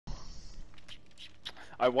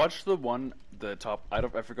I watched the one, the top. I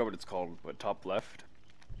forgot what it's called, but top left.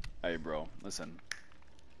 Hey, bro, listen.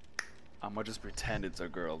 I'ma just pretend it's a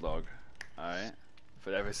girl, dog. Alright? If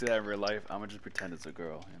I ever see that in real life, I'ma just pretend it's a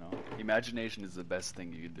girl, you know? Imagination is the best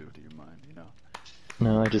thing you can do to your mind, you know?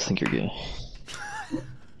 No, I just think you're gay.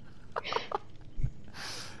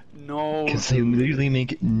 No, Because they dude. literally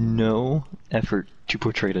make no effort to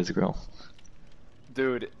portray it as a girl.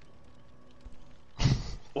 Dude.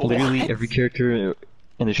 Literally What? every character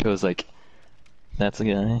in the show is like, that's a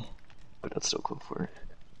guy, but that's still cool for it.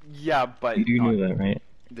 Yeah, but You not, knew that, right?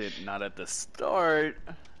 dude, not at the start.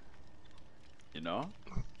 You know?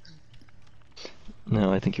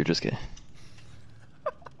 No, I think you're just gay.